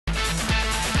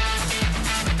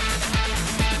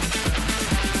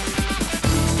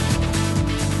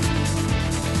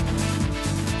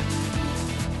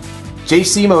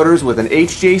JC Motors with an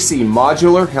HJC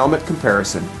Modular helmet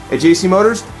comparison. At JC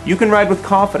Motors, you can ride with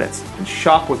confidence and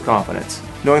shop with confidence,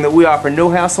 knowing that we offer no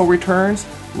hassle returns,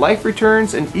 life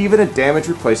returns, and even a damage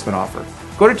replacement offer.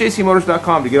 Go to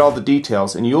jcmotors.com to get all the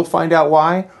details, and you'll find out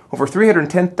why over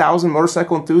 310,000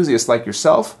 motorcycle enthusiasts like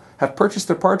yourself have purchased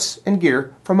their parts and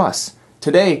gear from us.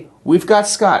 Today, we've got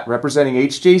Scott representing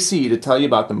HJC to tell you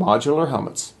about the modular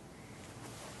helmets.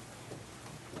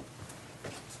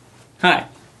 Hi.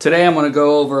 Today I'm going to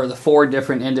go over the 4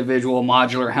 different individual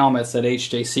modular helmets that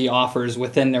HJC offers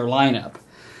within their lineup.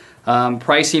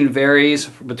 Pricing varies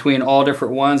between all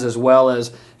different ones, as well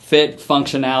as fit,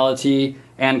 functionality,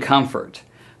 and comfort.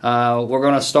 We're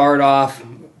going to start off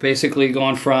basically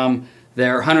going from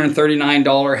their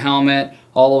 $139 helmet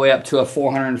all the way up to a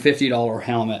 $450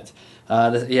 helmet.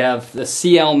 You have the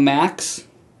CL-MAX,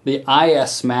 the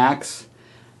IS-MAX,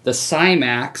 the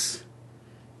SY-MAX,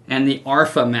 and the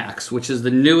RPHA-MAX, which is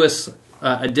the newest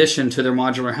addition to their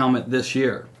modular helmet this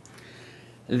year.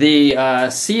 The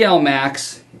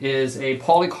CL-MAX is a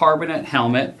polycarbonate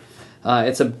helmet.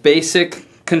 It's a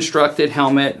basic constructed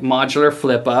helmet, modular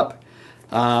flip-up.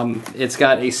 It's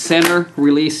got a center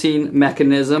releasing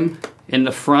mechanism in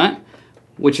the front,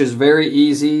 which is very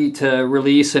easy to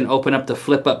release and open up the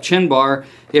flip-up chin bar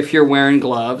if you're wearing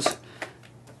gloves.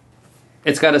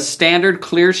 It's got a standard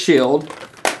clear shield.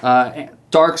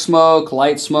 Dark smoke,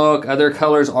 light smoke, other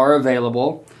colors are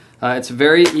available. It's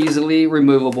very easily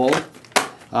removable.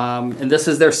 And this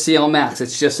is their CL-MAX.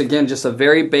 It's just a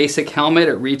very basic helmet.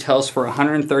 It retails for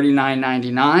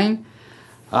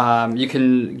 $139.99. You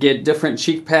can get different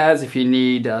cheek pads if you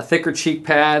need thicker cheek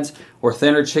pads or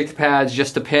thinner cheek pads,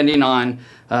 just depending on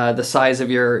the size of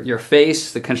your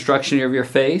face, the construction of your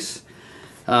face.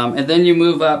 And then you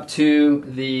move up to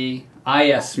the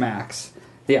IS-MAX.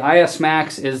 The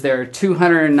IS-MAX is their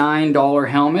 $209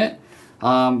 helmet.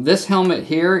 This helmet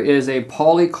here is a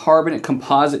polycarbonate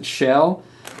composite shell.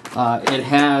 It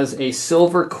has a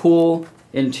silver cool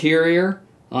interior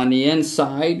on the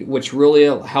inside, which really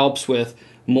helps with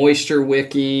moisture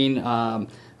wicking,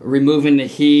 removing the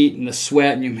heat and the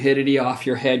sweat and humidity off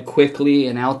your head quickly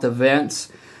and out the vents.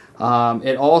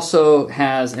 It also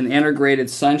has an integrated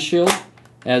sun shield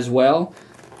as well,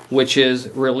 which is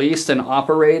released and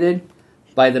operated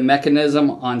by the mechanism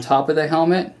on top of the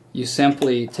helmet. You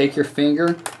simply take your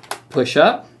finger, push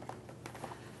up,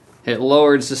 it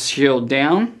lowers the shield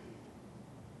down.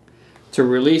 To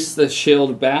release the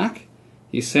shield back,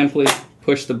 you simply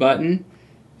push the button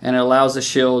and it allows the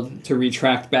shield to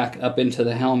retract back up into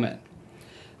the helmet.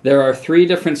 There are 3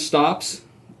 different stops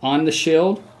on the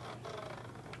shield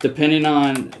depending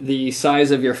on the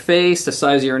size of your face, the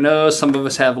size of your nose. Some of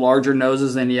us have larger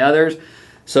noses than the others.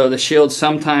 So the shield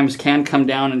sometimes can come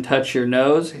down and touch your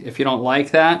nose. If you don't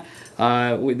like that,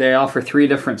 they offer 3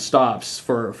 different stops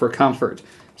for comfort.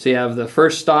 So you have the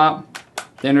first stop,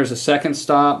 then there's a second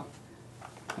stop,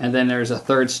 and then there's a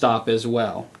third stop as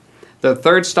well. The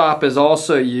third stop is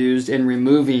also used in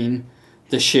removing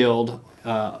the shield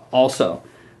also.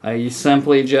 You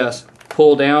simply just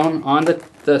pull down on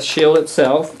the shield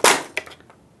itself,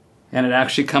 and it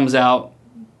actually comes out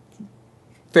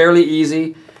fairly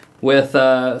easy with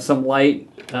some light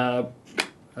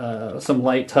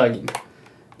tugging.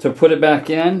 To put it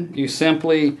back in, you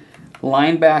simply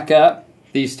line back up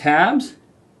these tabs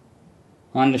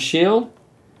on the shield,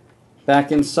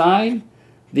 back inside.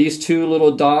 These 2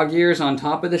 little dog ears on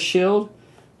top of the shield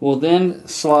will then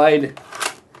slide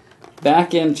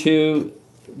back into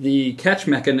the catch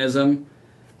mechanism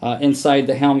inside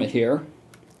the helmet here.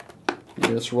 You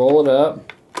just roll it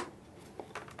up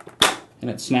and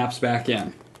it snaps back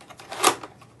in.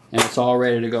 And it's all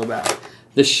ready to go back.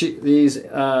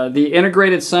 The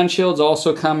integrated sun shields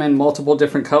also come in multiple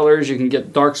different colors. You can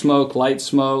get dark smoke, light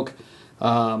smoke,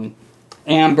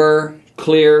 amber,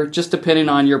 clear, just depending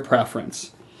on your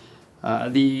preference.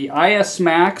 The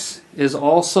IS-MAX is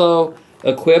also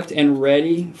equipped and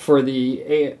ready for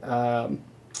the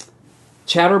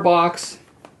Chatterbox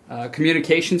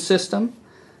communication system.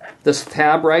 This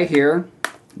tab right here,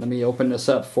 let me open this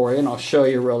up for you and I'll show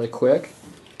you really quick.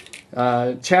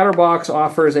 Chatterbox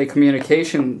offers a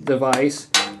communication device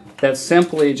that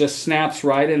simply just snaps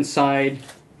right inside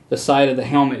the side of the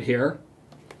helmet here.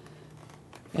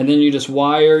 And then you just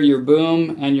wire your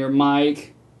boom and your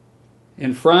mic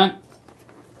in front.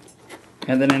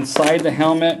 And then inside the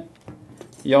helmet,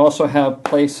 you also have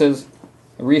places,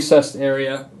 a recessed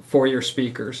area for your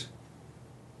speakers.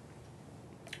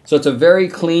 So it's a very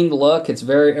clean look. It's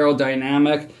very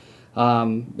aerodynamic.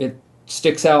 It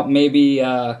sticks out maybe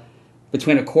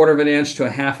between 1/4 of an inch to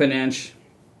 1/2 inch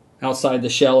outside the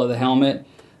shell of the helmet.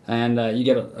 and you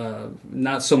get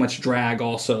not so much drag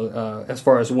also as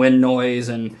far as wind noise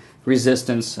and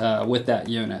resistance with that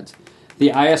unit. The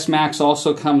IS-MAX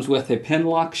also comes with a pin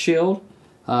lock shield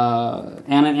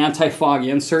and an anti-fog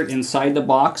insert inside the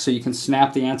box, so you can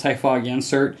snap the anti-fog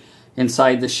insert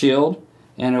inside the shield,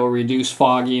 and it will reduce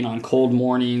fogging on cold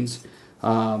mornings,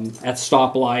 at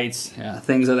stoplights,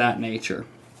 things of that nature.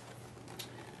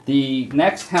 The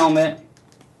next helmet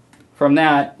from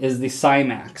that is the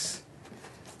SY-MAX.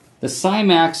 The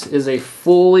SY-MAX is a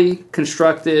fully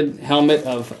constructed helmet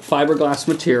of fiberglass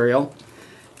material,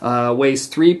 weighs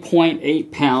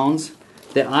 3.8 pounds.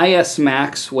 The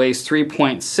IS-MAX weighs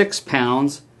 3.6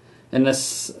 pounds, and the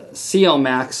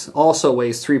CL-MAX also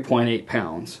weighs 3.8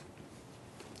 pounds.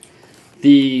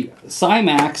 The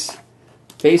SY-MAX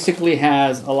basically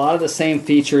has a lot of the same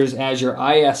features as your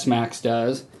IS-MAX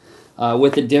does,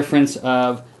 with the difference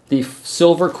of the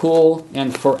Silver Cool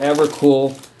and Forever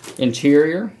Cool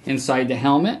interior inside the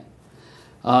helmet.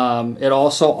 It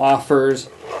also offers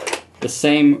the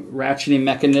same ratcheting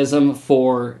mechanism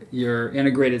for your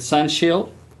integrated sun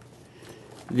shield.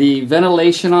 The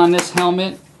ventilation on this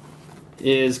helmet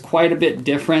is quite a bit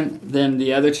different than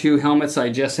the other two helmets I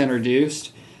just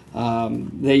introduced.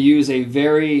 They use a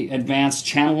very advanced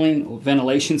channeling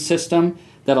ventilation system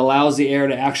that allows the air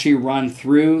to actually run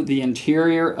through the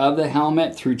interior of the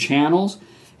helmet through channels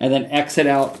and then exit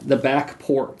out the back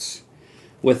ports.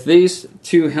 With these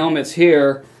two helmets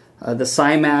here, the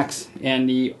SY-MAX and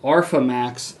the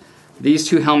RPHA-MAX, these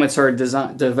two helmets are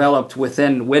developed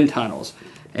within wind tunnels.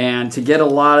 And to get a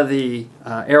lot of the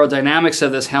aerodynamics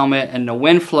of this helmet and the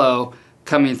wind flow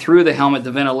coming through the helmet,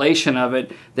 the ventilation of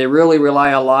it, they really rely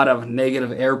a lot of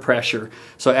negative air pressure.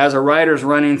 So as a rider's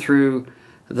running through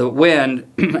the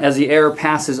wind, as the air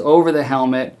passes over the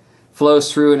helmet,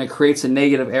 flows through, and it creates a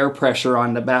negative air pressure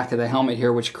on the back of the helmet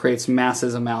here, which creates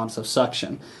massive amounts of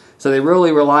suction. So they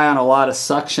really rely on a lot of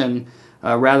suction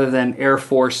rather than air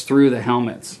force through the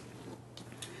helmets.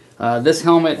 This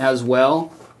helmet as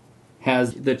well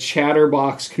has the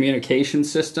Chatterbox communication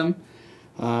system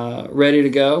ready to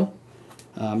go.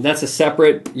 That's a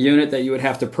separate unit that you would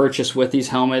have to purchase with these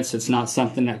helmets. It's not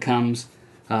something that comes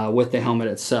with the helmet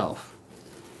itself.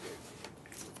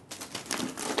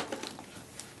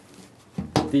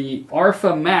 The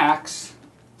RPHA-MAX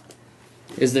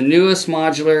is the newest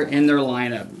modular in their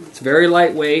lineup. It's very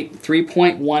lightweight,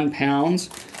 3.1 pounds,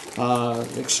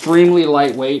 extremely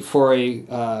lightweight for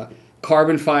a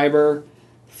carbon fiber,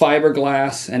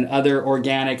 fiberglass, and other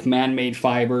organic man-made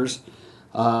fibers.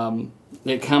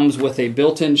 It comes with a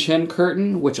built-in chin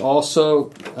curtain, which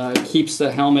also keeps the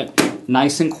helmet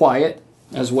nice and quiet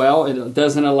as well. It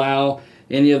doesn't allow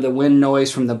any of the wind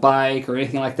noise from the bike or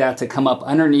anything like that to come up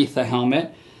underneath the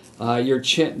helmet. Your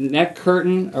neck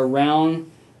curtain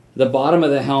around the bottom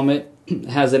of the helmet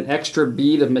has an extra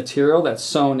bead of material that's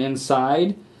sewn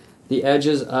inside the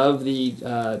edges of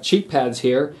the cheek pads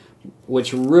here,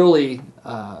 which really,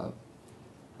 what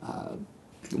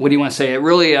do you want to say? It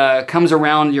really comes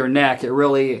around your neck. It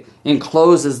really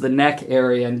encloses the neck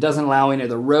area and doesn't allow any of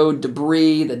the road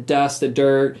debris, the dust, the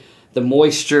dirt, the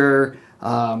moisture,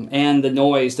 and the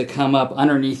noise to come up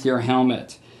underneath your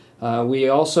helmet. We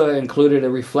also included a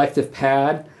reflective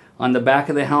pad on the back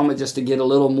of the helmet just to get a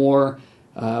little more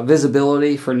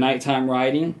visibility for nighttime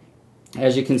riding.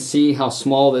 As you can see how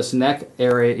small this neck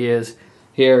area is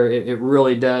here, it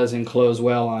really does enclose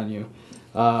well on you.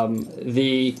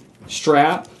 The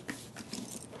strap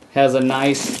has a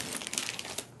nice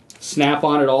snap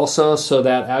on it also, so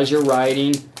that as you're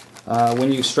riding,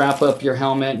 when you strap up your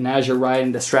helmet and as you're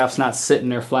riding, the strap's not sitting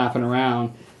there flapping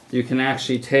around. You can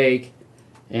actually take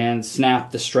and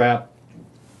snap the strap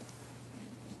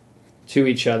to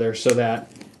each other so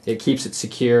that it keeps it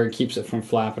secure and keeps it from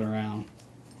flapping around.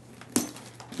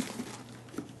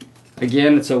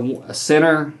 Again, it's a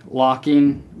center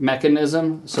locking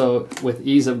mechanism, so with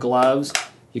ease of gloves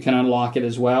you can unlock it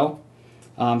as well.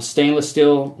 Stainless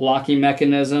steel locking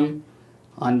mechanism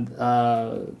on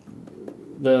the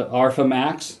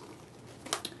RPHA-MAX.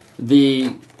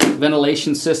 The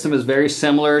ventilation system is very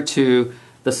similar to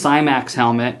the SY-MAX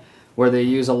helmet, where they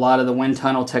use a lot of the wind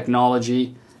tunnel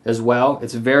technology as well.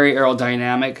 It's very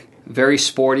aerodynamic, very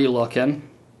sporty looking.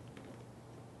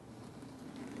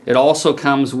 It also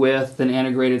comes with an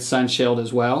integrated sun shield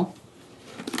as well.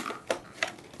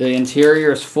 The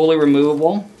interior is fully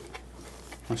removable.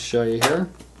 I'll show you here.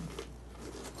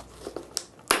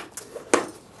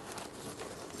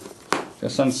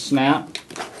 Just unsnap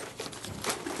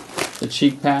the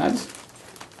cheek pads,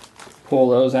 pull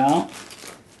those out.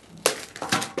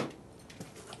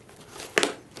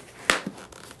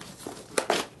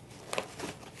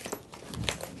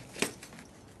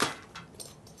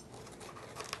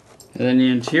 And then the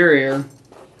interior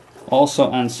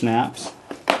also unsnaps.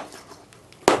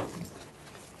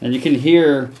 And you can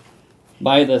hear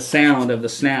by the sound of the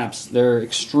snaps, they're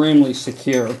extremely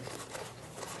secure.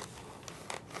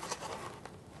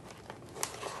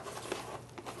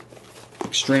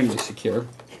 Extremely secure.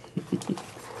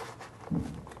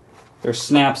 There's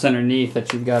snaps underneath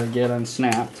that you've got to get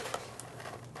unsnapped.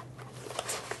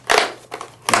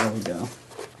 There we go.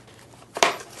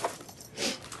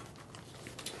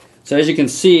 So as you can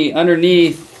see,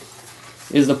 underneath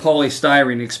is the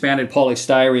polystyrene, expanded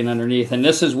polystyrene underneath, and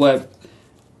this is what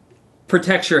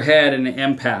protects your head in an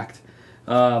impact.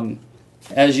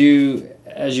 As you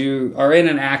are in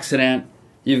an accident,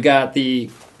 you've got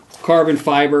the carbon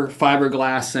fiber,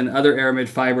 fiberglass, and other aramid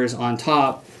fibers on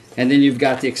top, and then you've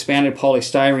got the expanded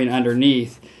polystyrene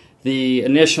underneath. The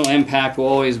initial impact will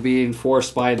always be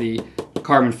enforced by the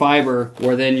carbon fiber,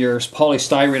 where then your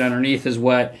polystyrene underneath is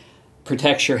what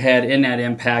protects your head in that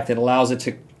impact. It allows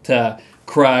it to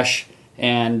crush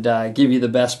and give you the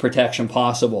best protection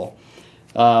possible.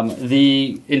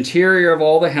 The interior of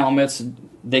all the helmets,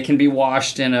 they can be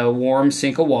washed in a warm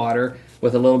sink of water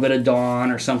with a little bit of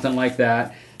Dawn or something like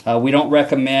that. We don't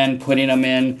recommend putting them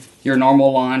in your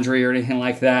normal laundry or anything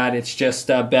like that. It's just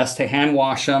best to hand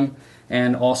wash them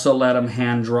and also let them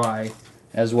hand dry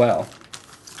as well.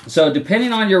 So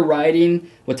depending on your riding,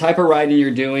 what type of riding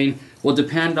you're doing, will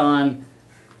depend on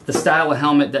the style of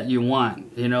helmet that you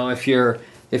want. You know, if you're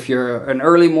an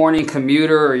early morning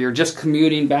commuter or you're just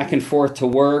commuting back and forth to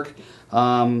work,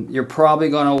 you're probably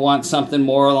going to want something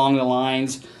more along the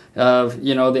lines of,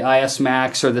 you know, the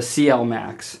HJC-SY-MAX or the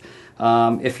HJC-SY-MAX.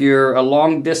 If you're a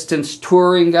long distance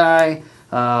touring guy,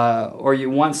 or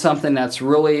you want something that's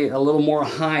really a little more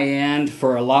high end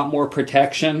for a lot more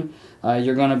protection,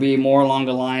 you're going to be more along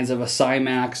the lines of a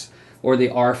HJC-SY-MAX or the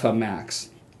RPHA-MAX.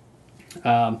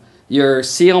 Your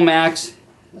HJC-SY-MAX,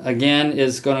 again,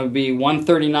 is going to be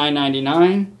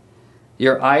 $139.99.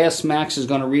 Your HJC-SY-MAX is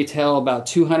going to retail about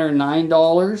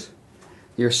 $209.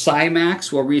 Your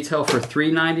HJC-SY-MAX will retail for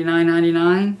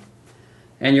 $399.99.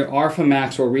 And your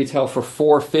RPHA-MAX will retail for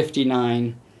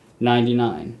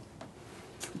 $459.99.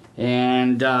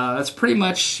 And that's pretty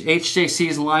much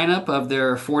HJC's lineup of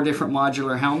their 4 different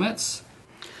modular helmets.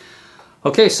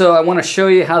 Okay, so I want to show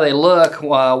you how they look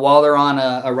while they're on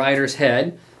a rider's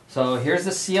head. So here's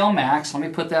the HJC-SY-MAX. Let me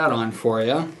put that on for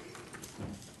you.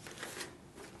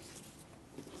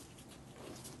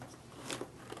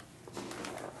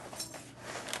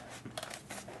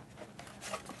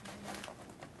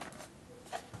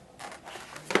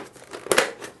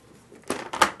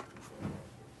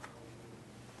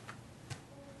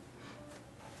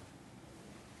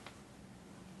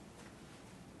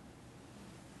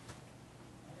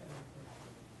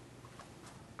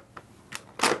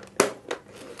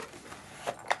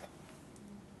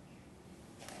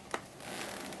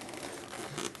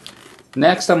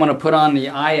 Next, I'm going to put on the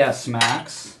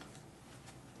HJC-MAX.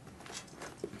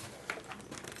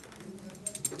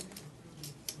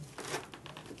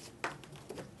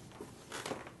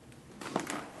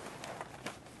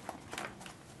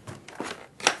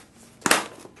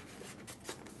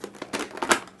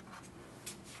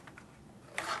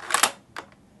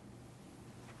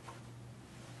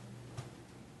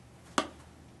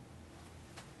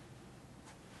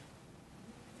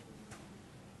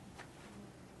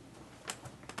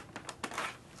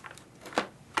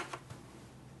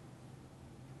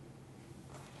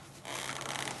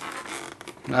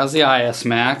 That's the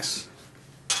HJC-MAX.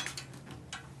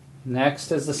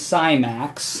 Next is the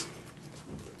HJC-MAX.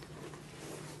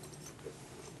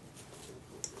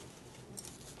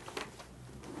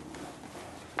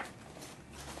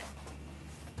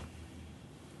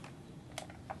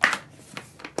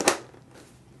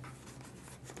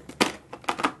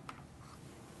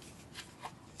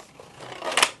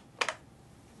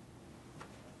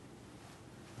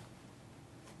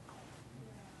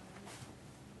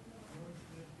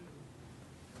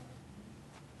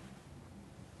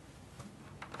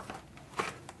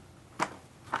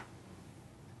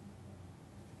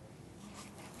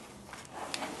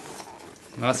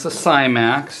 That's the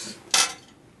HJC-MAX.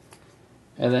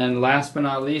 And then last but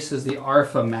not least is the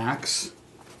RPHA-MAX.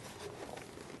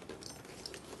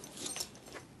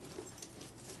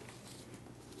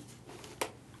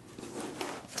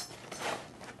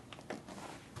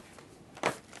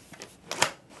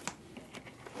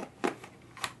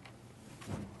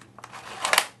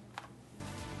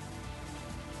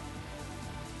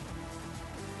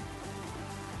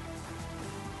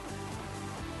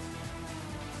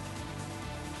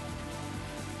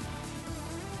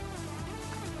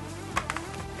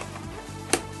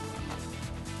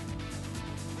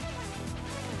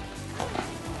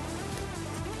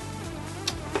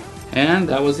 And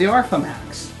that was the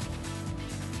RPHA-MAX.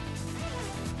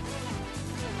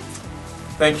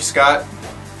 Thank you, Scott.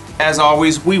 As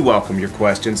always, we welcome your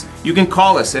questions. You can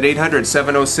call us at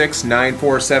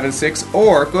 800-706-9476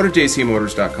 or go to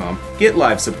jcmotors.com. Get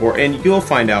live support and you'll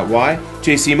find out why.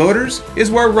 JC Motors is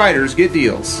where riders get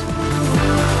deals.